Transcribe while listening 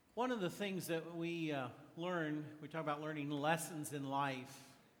One of the things that we talk about learning lessons in life.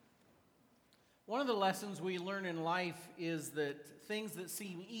 One of the lessons we learn in life is that things that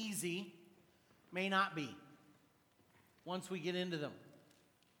seem easy may not be once we get into them.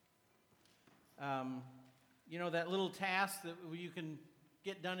 That little task that you can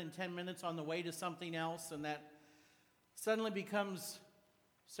get done in 10 minutes on the way to something else, and that suddenly becomes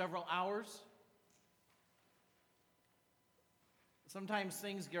several hours. Sometimes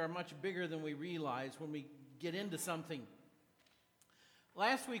things are much bigger than we realize when we get into something.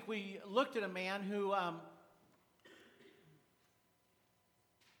 Last week we looked at a man who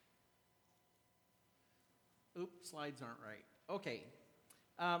slides aren't right. Okay.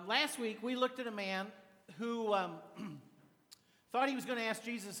 Last week we looked at a man who thought he was going to ask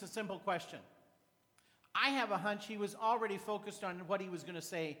Jesus a simple question. I have a hunch he was already focused on what he was going to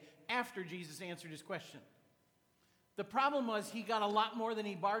say after Jesus answered his question. The problem was he got a lot more than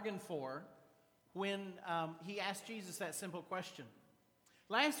he bargained for when he asked Jesus that simple question.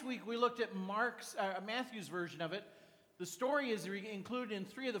 Last week we looked at Matthew's version of it. The story is included in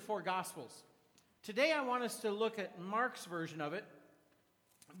 3 of the 4 Gospels. Today I want us to look at Mark's version of it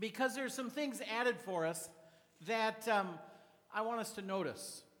because there's some things added for us that I want us to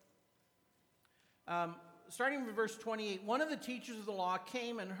notice. Starting with verse 28, one of the teachers of the law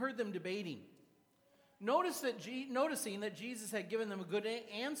came and heard them debating. Noticing that Jesus had given them a good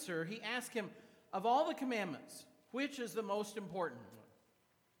answer, he asked him, of all the commandments, which is the most important one?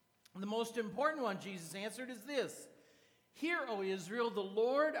 The most important one, Jesus answered, is this. Hear, O Israel, the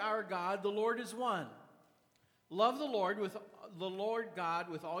Lord our God, the Lord is one. Love the Lord God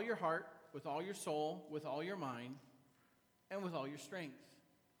with all your heart, with all your soul, with all your mind, and with all your strength.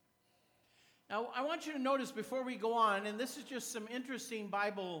 Now, I want you to notice before we go on, and this is just some interesting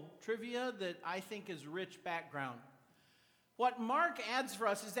Bible trivia that I think is rich background. What Mark adds for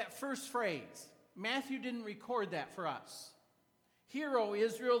us is that first phrase. Matthew didn't record that for us. Hear, O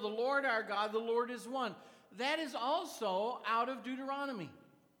Israel, the Lord our God, the Lord is one. That is also out of Deuteronomy.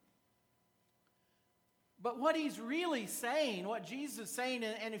 But what he's really saying, what Jesus is saying,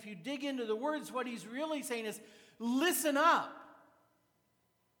 and if you dig into the words, what he's really saying is, listen up.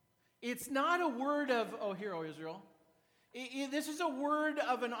 It's not a word of, oh, hear, O Israel. This is a word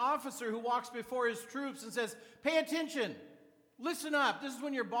of an officer who walks before his troops and says, pay attention. Listen up. This is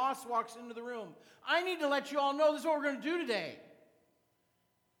when your boss walks into the room. I need to let you all know this is what we're going to do today.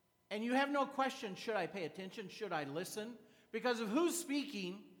 And you have no question, should I pay attention? Should I listen? Because of who's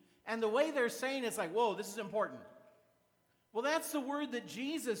speaking and the way they're saying it's like, whoa, this is important. Well, that's the word that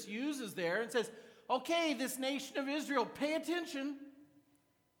Jesus uses there and says, okay, this nation of Israel, pay attention.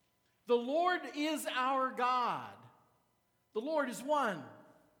 The Lord is our God. The Lord is one.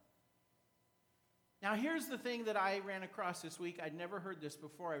 Now, here's the thing that I ran across this week. I'd never heard this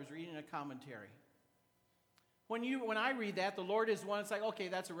before. I was reading a commentary. When I read that, the Lord is one, it's like, okay,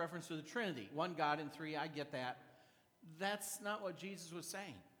 that's a reference to the Trinity. One God in 3, I get that. That's not what Jesus was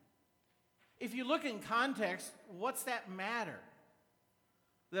saying. If you look in context, what's that matter?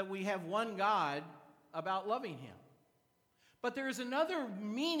 That we have one God about loving Him. But there is another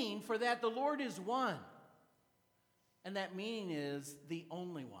meaning for that. The Lord is one. And that meaning is the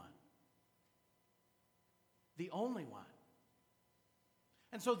only one. The only one.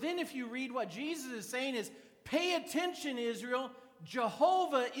 And so then if you read what Jesus is saying is, pay attention, Israel.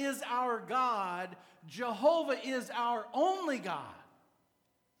 Jehovah is our God. Jehovah is our only God.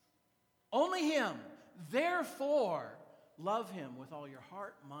 Only Him. Therefore, love Him with all your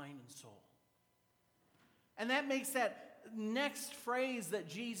heart, mind, and soul. And that makes that next phrase that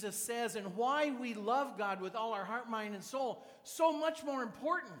Jesus says and why we love God with all our heart, mind, and soul so much more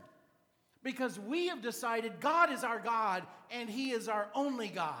important. Because we have decided God is our God and He is our only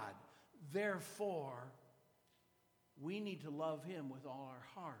God. Therefore, we need to love Him with all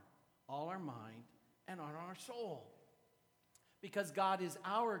our heart, all our mind, and on our soul. Because God is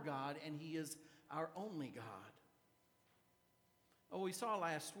our God and He is our only God. Oh, we saw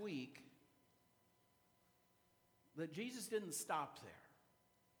last week that Jesus didn't stop there.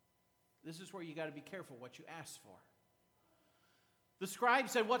 This is where you got to be careful what you ask for. The scribe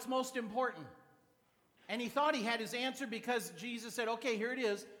said, what's most important? And he thought he had his answer because Jesus said, okay, here it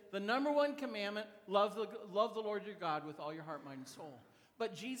is. The number one commandment, love the Lord your God with all your heart, mind, and soul.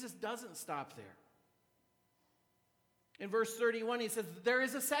 But Jesus doesn't stop there. In verse 31, he says, there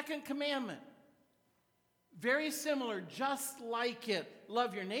is a second commandment. Very similar, just like it.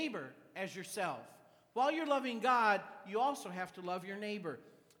 Love your neighbor as yourself. While you're loving God, you also have to love your neighbor.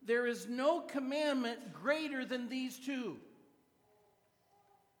 There is no commandment greater than these two.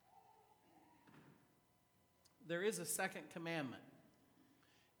 There is a second commandment.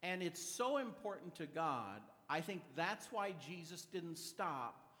 And it's so important to God, I think that's why Jesus didn't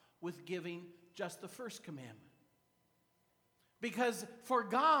stop with giving just the first commandment. Because for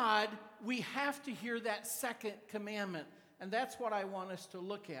God, we have to hear that second commandment. And that's what I want us to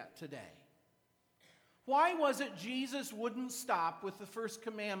look at today. Why was it Jesus wouldn't stop with the first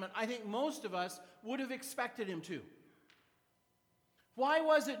commandment? I think most of us would have expected him to. Why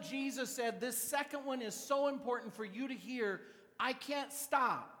was it Jesus said, this second one is so important for you to hear, I can't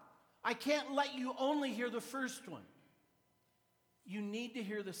stop. I can't let you only hear the first one. You need to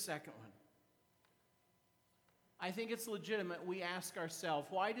hear the second one. I think it's legitimate we ask ourselves,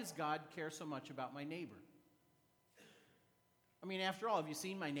 why does God care so much about my neighbor? I mean, after all, have you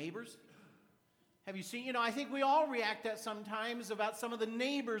seen my neighbors? Have you seen, I think we all react that sometimes about some of the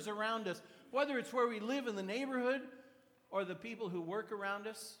neighbors around us, whether it's where we live in the neighborhood or the people who work around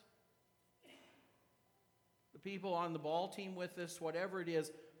us, the people on the ball team with us, whatever it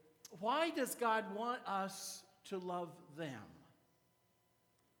is. Why does God want us to love them?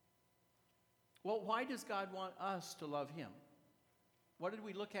 Well, why does God want us to love him? What did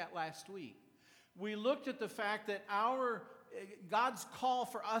we look at last week? We looked at the fact that God's call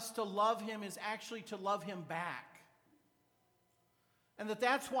for us to love him is actually to love him back. And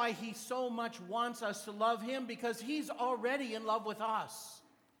that's why he so much wants us to love him, because he's already in love with us.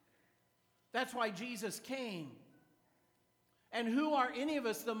 That's why Jesus came. And who are any of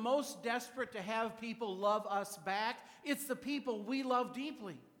us the most desperate to have people love us back? It's the people we love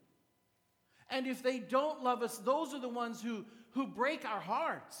deeply. And if they don't love us, those are the ones who break our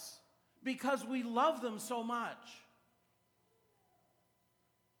hearts because we love them so much.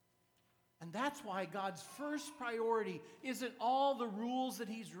 And that's why God's first priority isn't all the rules that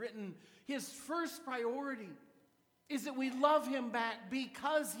he's written. His first priority is that we love him back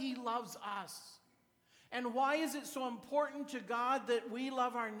because he loves us. And why is it so important to God that we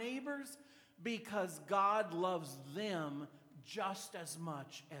love our neighbors? Because God loves them just as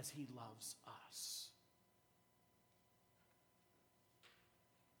much as he loves us.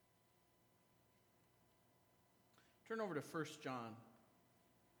 Turn over to 1 John.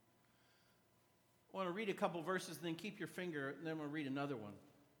 I want to read a couple verses and then keep your finger, and then we'll read another one.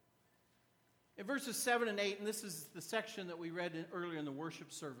 In verses 7 and 8, and this is the section that we read earlier in the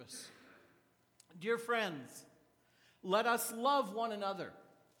worship service. Dear friends, let us love one another,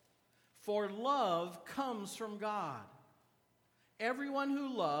 for love comes from God. Everyone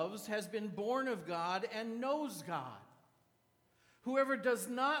who loves has been born of God and knows God. Whoever does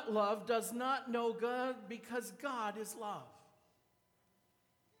not love does not know God, because God is love.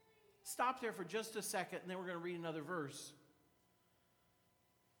 Stop there for just a second, and then we're going to read another verse.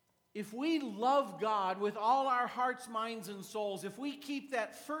 If we love God with all our hearts, minds, and souls, if we keep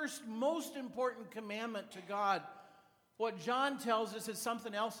that first most important commandment to God, what John tells us is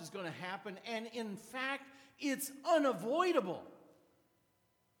something else is going to happen, and in fact, it's unavoidable.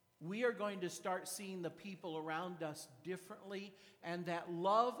 We are going to start seeing the people around us differently, and that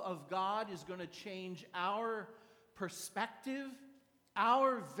love of God is going to change our perspective,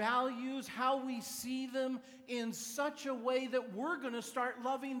 our values, how we see them in such a way that we're going to start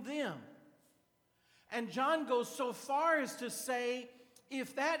loving them. And John goes so far as to say,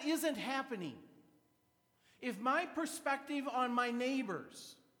 if that isn't happening, if my perspective on my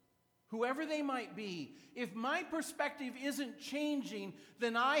neighbors, whoever they might be, if my perspective isn't changing,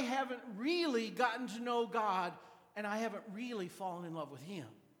 then I haven't really gotten to know God, and I haven't really fallen in love with him.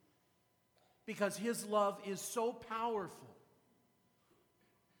 Because his love is so powerful.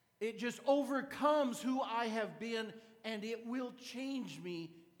 It just overcomes who I have been, and it will change me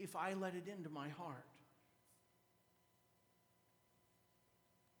if I let it into my heart.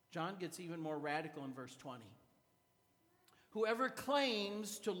 John gets even more radical in verse 20. Whoever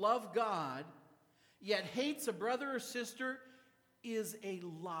claims to love God, yet hates a brother or sister, is a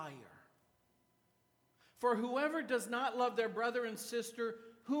liar. For whoever does not love their brother and sister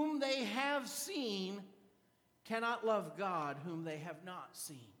whom they have seen cannot love God whom they have not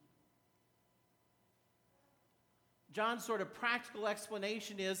seen. John's sort of practical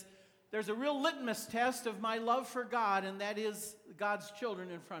explanation is there's a real litmus test of my love for God, and that is God's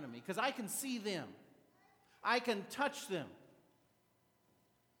children in front of me, because I can see them. I can touch them.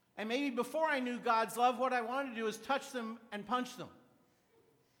 And maybe before I knew God's love, what I wanted to do is touch them and punch them,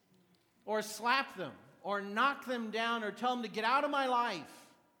 or slap them, or knock them down, or tell them to get out of my life,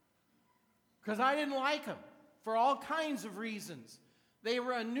 because I didn't like them for all kinds of reasons. They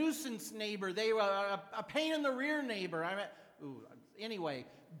were a nuisance neighbor. They were a pain in the rear neighbor. Anyway,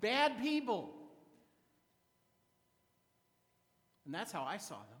 bad people. And that's how I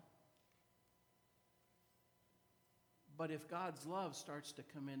saw them. But if God's love starts to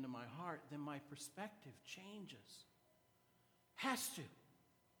come into my heart, then my perspective changes. Has to.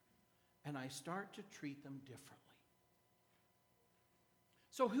 And I start to treat them differently.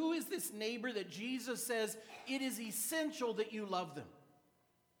 So who is this neighbor that Jesus says it is essential that you love them?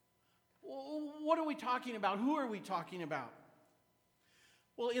 What are we talking about? Who are we talking about?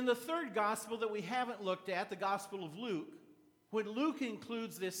 Well, in the third gospel that we haven't looked at, the Gospel of Luke, when Luke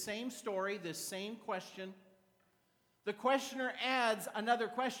includes this same story, this same question, the questioner adds another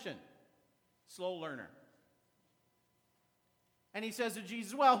question. Slow learner. And he says to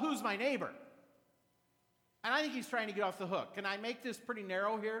Jesus, well, who's my neighbor? And I think he's trying to get off the hook. Can I make this pretty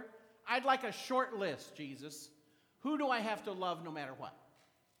narrow here? I'd like a short list, Jesus. Who do I have to love no matter what?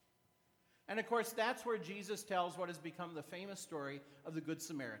 And of course, that's where Jesus tells what has become the famous story of the Good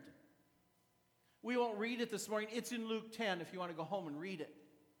Samaritan. We won't read it this morning. It's in Luke 10 if you want to go home and read it.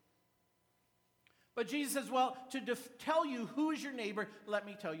 But Jesus says, well, to tell you who is your neighbor, let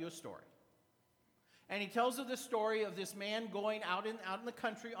me tell you a story. And he tells of the story of this man going out in the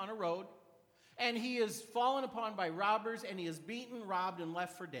country on a road, and he is fallen upon by robbers, and he is beaten, robbed, and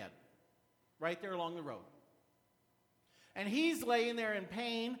left for dead, right there along the road. And he's laying there in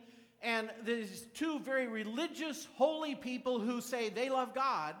pain, and there's two very religious, holy people who say they love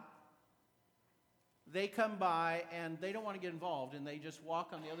God. They come by, and they don't want to get involved, and they just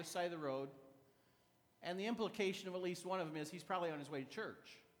walk on the other side of the road. And the implication of at least one of them is he's probably on his way to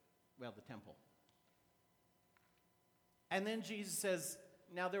church. Well, the temple. And then Jesus says,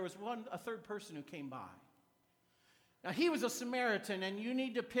 now there was a third person who came by. Now he was a Samaritan, and you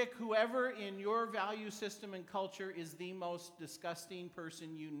need to pick whoever in your value system and culture is the most disgusting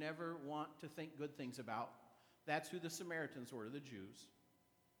person you never want to think good things about. That's who the Samaritans were, the Jews.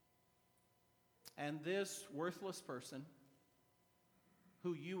 And this worthless person,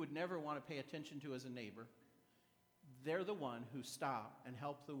 who you would never want to pay attention to as a neighbor, they're the one who stop and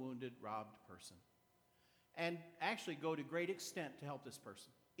help the wounded, robbed person. And actually go to great extent to help this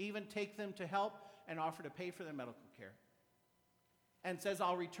person. Even take them to help and offer to pay for their medical care. And says,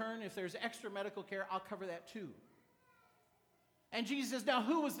 I'll return. If there's extra medical care, I'll cover that too. And Jesus says, now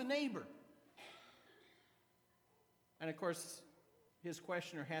who was the neighbor? And of course, his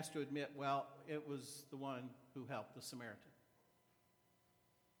questioner has to admit, well, it was the one who helped, the Samaritan.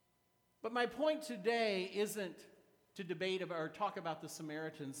 But my point today isn't to debate about or talk about the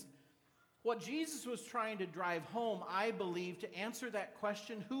Samaritans. What Jesus was trying to drive home, I believe, to answer that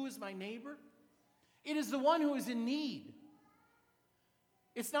question, who is my neighbor? It is the one who is in need.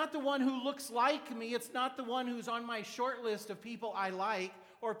 It's not the one who looks like me. It's not the one who's on my short list of people I like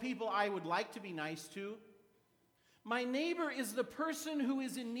or people I would like to be nice to. My neighbor is the person who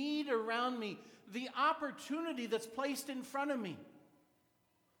is in need around me, the opportunity that's placed in front of me,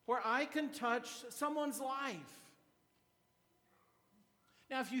 where I can touch someone's life.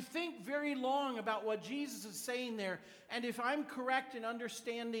 Now, if you think very long about what Jesus is saying there, and if I'm correct in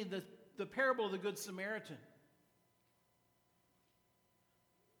understanding the parable of the Good Samaritan,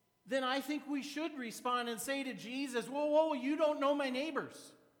 then I think we should respond and say to Jesus, whoa, you don't know my neighbors.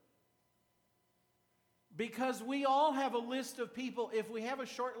 Because we all have a list of people. If we have a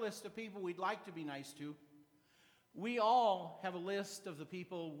short list of people we'd like to be nice to, we all have a list of the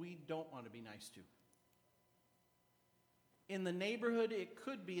people we don't want to be nice to. In the neighborhood, it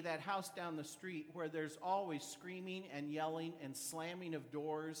could be that house down the street where there's always screaming and yelling and slamming of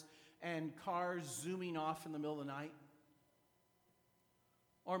doors and cars zooming off in the middle of the night.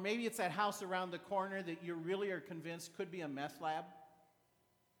 Or maybe it's that house around the corner that you really are convinced could be a meth lab.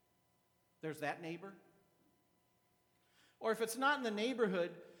 There's that neighbor. Or if it's not in the neighborhood,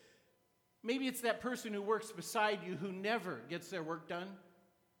 maybe it's that person who works beside you who never gets their work done,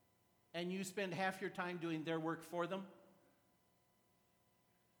 and you spend half your time doing their work for them.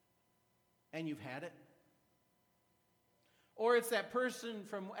 And you've had it. Or it's that person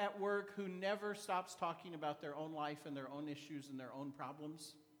from at work who never stops talking about their own life and their own issues and their own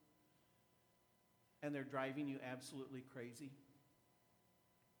problems. And they're driving you absolutely crazy.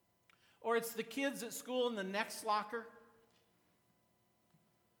 Or it's the kids at school in the next locker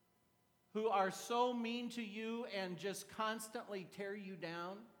who are so mean to you and just constantly tear you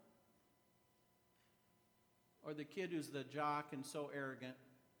down. Or the kid who's the jock and so arrogant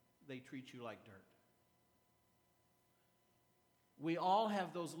they treat you like dirt. We all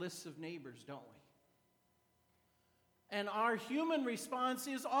have those lists of neighbors, don't we? And our human response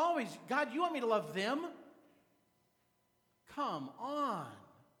is always, God, you want me to love them? Come on.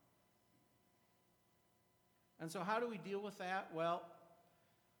 And so how do we deal with that? Well,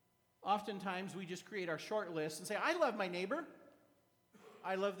 oftentimes we just create our short list and say, I love my neighbor.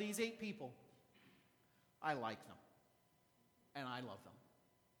 I love these 8 people. I like them. and I love them.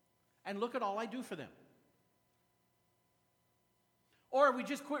 And look at all I do for them. Or we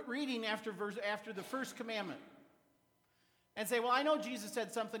just quit reading after the first commandment and say, well, I know Jesus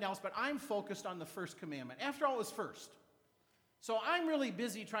said something else, but I'm focused on the first commandment. After all, it was first. So I'm really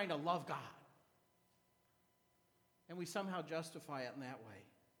busy trying to love God. And we somehow justify it in that way.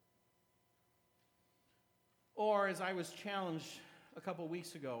 Or, as I was challenged a couple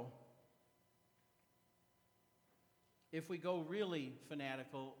weeks ago, if we go really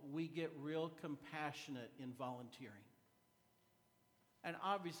fanatical, we get real compassionate in volunteering. And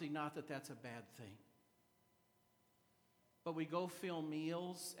obviously not that that's a bad thing. But we go fill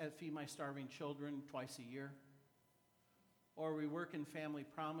meals at Feed My Starving Children twice a year. Or we work in Family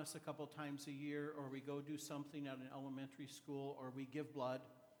Promise a couple times a year. Or we go do something at an elementary school. Or we give blood.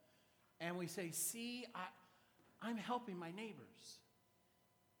 And we say, see, I'm helping my neighbors.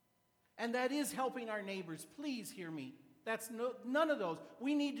 And that is helping our neighbors. Please hear me. That's none of those.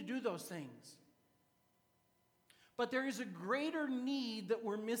 We need to do those things. But there is a greater need that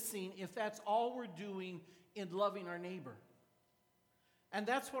we're missing if that's all we're doing in loving our neighbor. And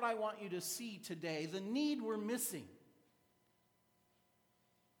that's what I want you to see today, the need we're missing.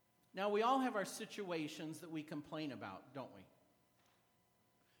 Now, we all have our situations that we complain about, don't we?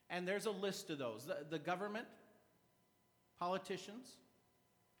 And there's a list of those. The government, politicians,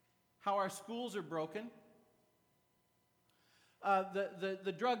 how our schools are broken,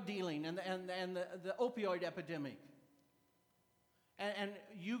 the drug dealing and the opioid epidemic. And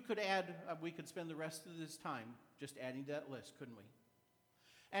you could add, we could spend the rest of this time just adding to that list, couldn't we?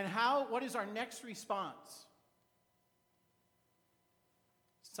 And what is our next response?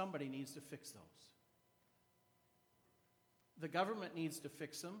 Somebody needs to fix those. The government needs to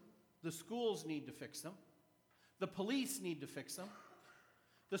fix them. The schools need to fix them. The police need to fix them.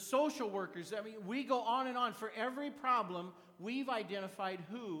 The social workers, we go on and on. For every problem, we've identified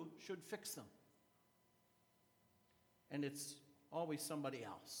who should fix them. And it's always somebody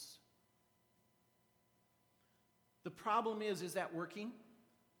else. The problem is that working?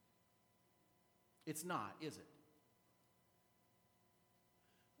 It's not, is it?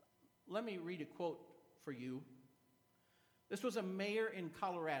 Let me read a quote for you. This was a mayor in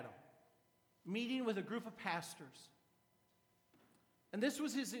Colorado meeting with a group of pastors. And this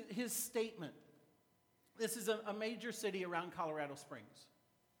was his statement. This is a major city around Colorado Springs.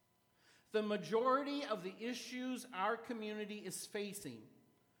 The majority of the issues our community is facing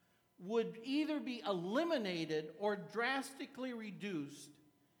would either be eliminated or drastically reduced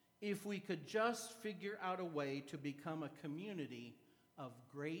if we could just figure out a way to become a community of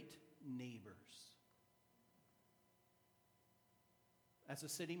great neighbors. As a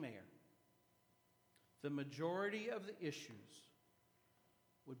city mayor, the majority of the issues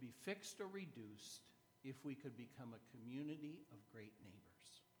would be fixed or reduced if we could become a community of great neighbors.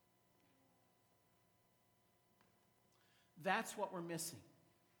 That's what we're missing.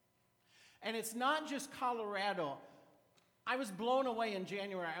 And it's not just Colorado. I was blown away in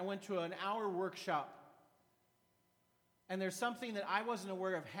January. I went to an hour workshop. And there's something that I wasn't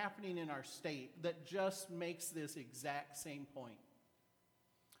aware of happening in our state that just makes this exact same point.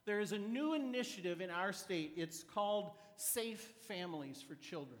 There is a new initiative in our state. It's called Safe Families for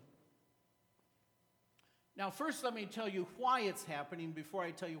Children. Now, first let me tell you why it's happening before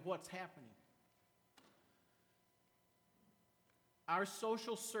I tell you what's happening. Our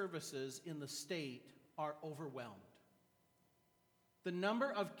social services in the state are overwhelmed. The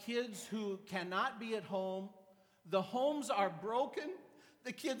number of kids who cannot be at home, the homes are broken,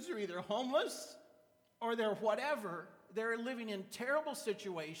 the kids are either homeless or they're whatever. They're living in terrible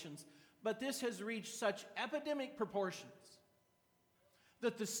situations, but this has reached such epidemic proportions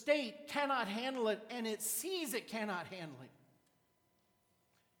that the state cannot handle it, and it sees it cannot handle it.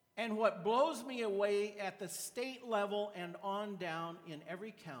 And what blows me away at the state level and on down in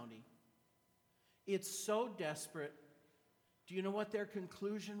every county, it's so desperate. Do you know what their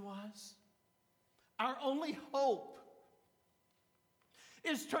conclusion was? Our only hope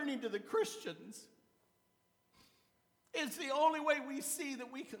is turning to the Christians. It's the only way we see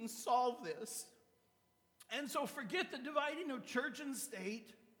that we can solve this. And so forget the dividing of church and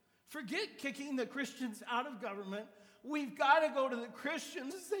state. Forget kicking the Christians out of government. We've got to go to the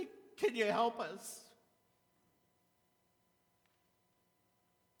Christians and say, can you help us?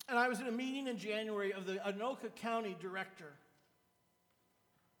 And I was in a meeting in January of the Anoka County director.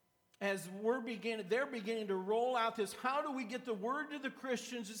 As they're beginning to roll out this, how do we get the word to the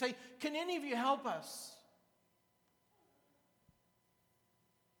Christians and say, can any of you help us?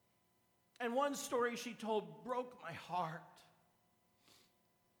 And one story she told broke my heart.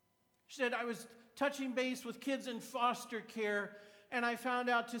 She said, I was touching base with kids in foster care, and I found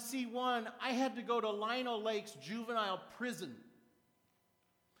out to see one, I had to go to Lino Lakes Juvenile Prison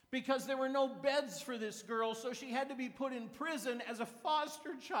because there were no beds for this girl, so she had to be put in prison as a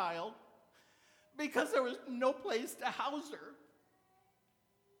foster child because there was no place to house her.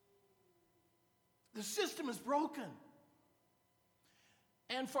 The system is broken.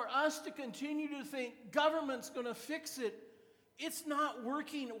 And for us to continue to think government's going to fix it, it's not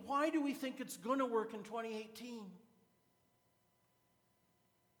working. Why do we think it's going to work in 2018?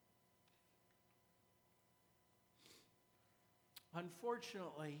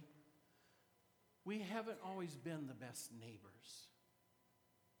 Unfortunately, we haven't always been the best neighbors.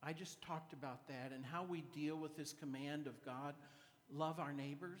 I just talked about that and how we deal with this command of God, love our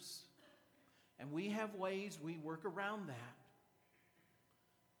neighbors. And we have ways we work around that.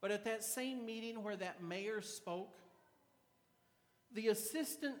 But at that same meeting where that mayor spoke, the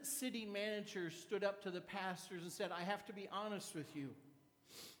assistant city manager stood up to the pastors and said, I have to be honest with you.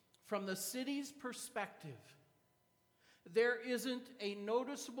 From the city's perspective, there isn't a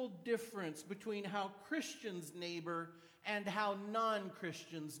noticeable difference between how Christians neighbor and how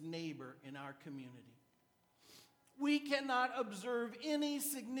non-Christians neighbor in our community. We cannot observe any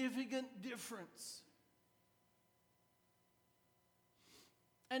significant difference.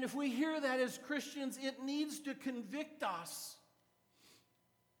 And if we hear that as Christians, it needs to convict us.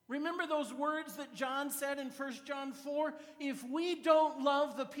 Remember those words that John said in 1 John 4? If we don't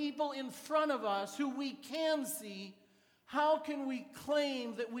love the people in front of us who we can see, how can we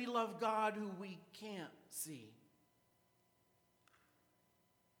claim that we love God who we can't see?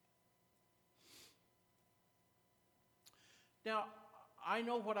 Now, I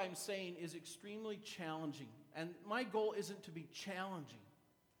know what I'm saying is extremely challenging, and my goal isn't to be challenging.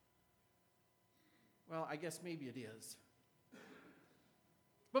 Well, I guess maybe it is.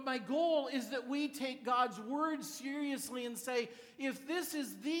 But my goal is that we take God's word seriously and say, if this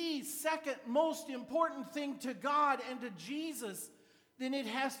is the second most important thing to God and to Jesus, then it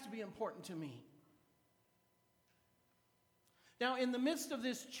has to be important to me. Now, in the midst of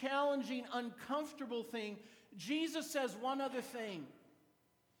this challenging, uncomfortable thing, Jesus says one other thing.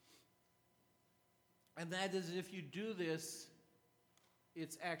 And that is, if you do this,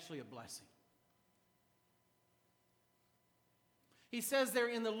 it's actually a blessing. He says there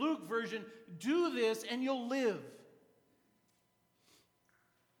in the Luke version, do this and you'll live.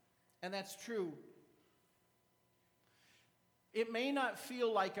 And that's true. It may not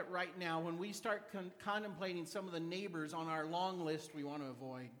feel like it right now when we start contemplating some of the neighbors on our long list we want to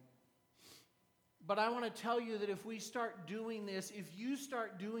avoid. But I want to tell you that if we start doing this, if you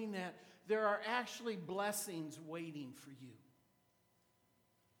start doing that, there are actually blessings waiting for you.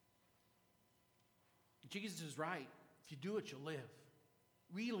 Jesus is right. If you do it, you'll live.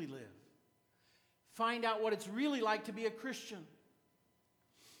 Really live. Find out what it's really like to be a Christian.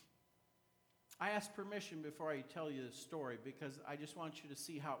 I ask permission before I tell you this story because I just want you to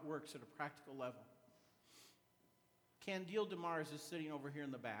see how it works at a practical level. Candile DeMars is sitting over here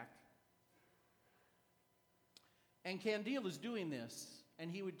in the back. And Candile is doing this,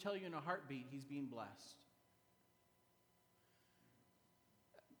 and he would tell you in a heartbeat he's being blessed.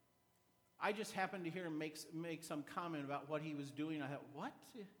 I just happened to hear him make some comment about what he was doing. I thought, what?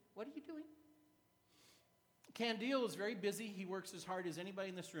 What are you doing? Candile is very busy. He works as hard as anybody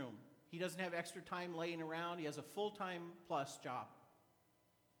in this room. He doesn't have extra time laying around. He has a full-time plus job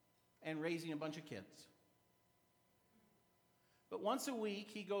and raising a bunch of kids. But once a week,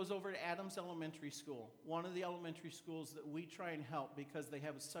 he goes over to Adams Elementary School, one of the elementary schools that we try and help because they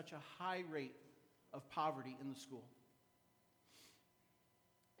have such a high rate of poverty in the school.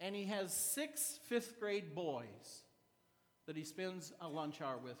 And he has 6 fifth-grade boys that he spends a lunch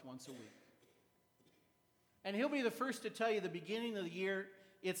hour with once a week. And he'll be the first to tell you the beginning of the year,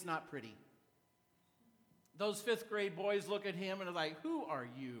 it's not pretty. Those fifth-grade boys look at him and are like, who are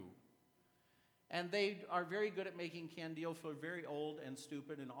you? And they are very good at making Candile feel very old and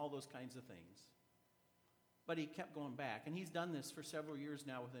stupid and all those kinds of things. But he kept going back. And he's done this for several years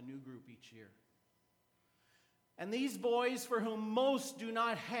now with a new group each year. And these boys, for whom most do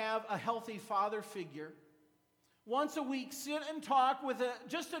not have a healthy father figure, once a week sit and talk with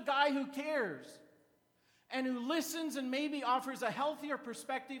just a guy who cares and who listens and maybe offers a healthier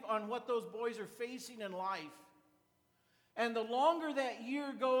perspective on what those boys are facing in life. And the longer that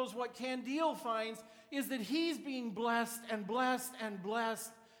year goes, what Candile finds is that he's being blessed and blessed and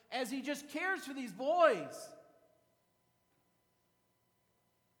blessed as he just cares for these boys.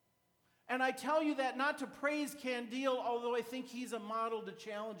 And I tell you that not to praise Candile, although I think he's a model to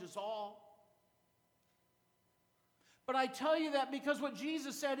challenge us all. But I tell you that because what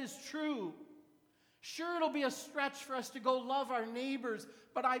Jesus said is true. Sure, it'll be a stretch for us to go love our neighbors,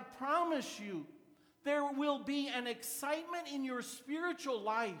 but I promise you, there will be an excitement in your spiritual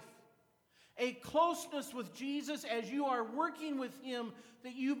life, a closeness with Jesus as you are working with Him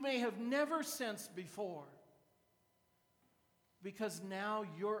that you may have never sensed before. Because now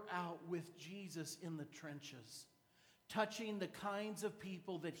you're out with Jesus in the trenches, touching the kinds of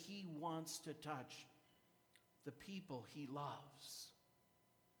people that He wants to touch, the people He loves,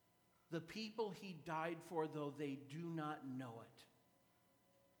 the people He died for, though they do not know it.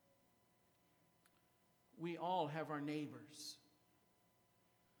 We all have our neighbors,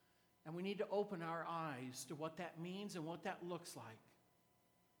 and we need to open our eyes to what that means and what that looks like.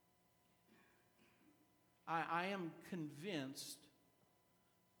 I am convinced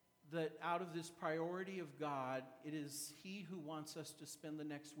that out of this priority of God, it is He who wants us to spend the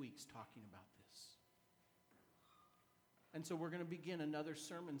next weeks talking about this. And so we're going to begin another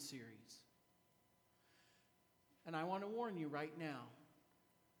sermon series. And I want to warn you right now,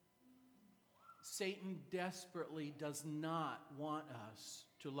 Satan desperately does not want us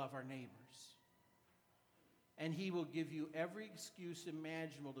to love our neighbors. And he will give you every excuse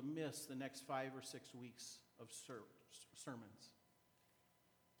imaginable to miss the next 5 or 6 weeks of sermons.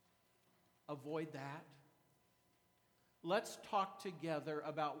 Avoid that. Let's talk together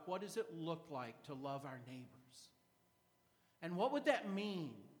about what does it look like to love our neighbors. And what would that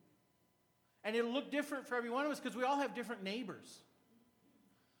mean? And it'll look different for every one of us because we all have different neighbors.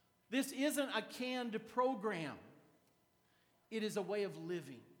 This isn't a canned program. It is a way of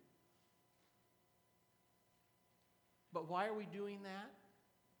living. But why are we doing that?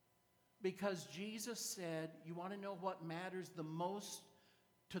 Because Jesus said, you want to know what matters the most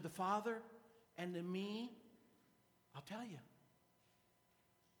to the Father and to me? I'll tell you.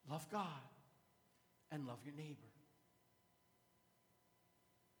 Love God and love your neighbor.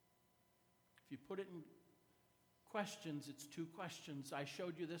 If you put it in questions, it's 2 questions. I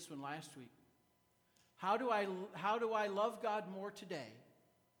showed you this one last week. How do I love God more today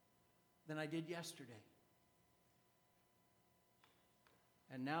than I did yesterday?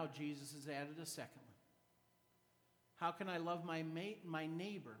 And now Jesus has added a second one. How can I love my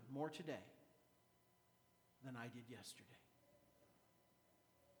neighbor more today than I did yesterday?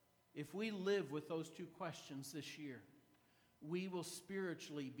 If we live with those 2 questions this year, we will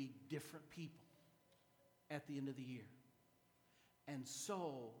spiritually be different people at the end of the year. And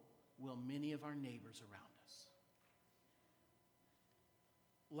so will many of our neighbors around us.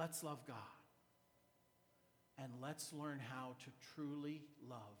 Let's love God. And let's learn how to truly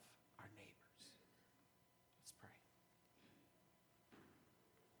love our neighbors. Let's pray.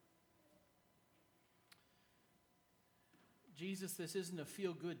 Jesus, this isn't a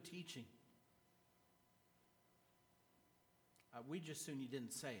feel-good teaching. We just assume you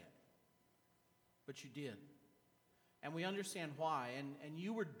didn't say it. But you did. And we understand why. And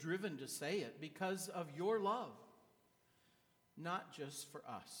you were driven to say it because of your love. Not just for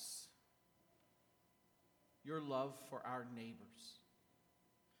us. Your love for our neighbors.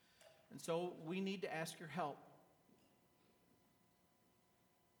 And so we need to ask your help.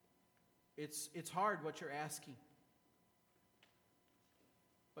 It's hard what you're asking.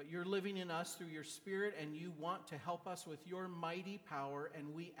 But you're living in us through your Spirit, and you want to help us with your mighty power,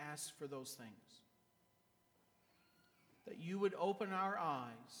 and we ask for those things. That you would open our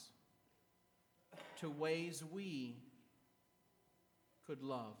eyes to ways we could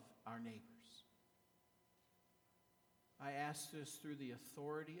love our neighbors. I ask this through the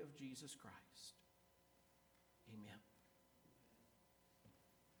authority of Jesus Christ. Amen.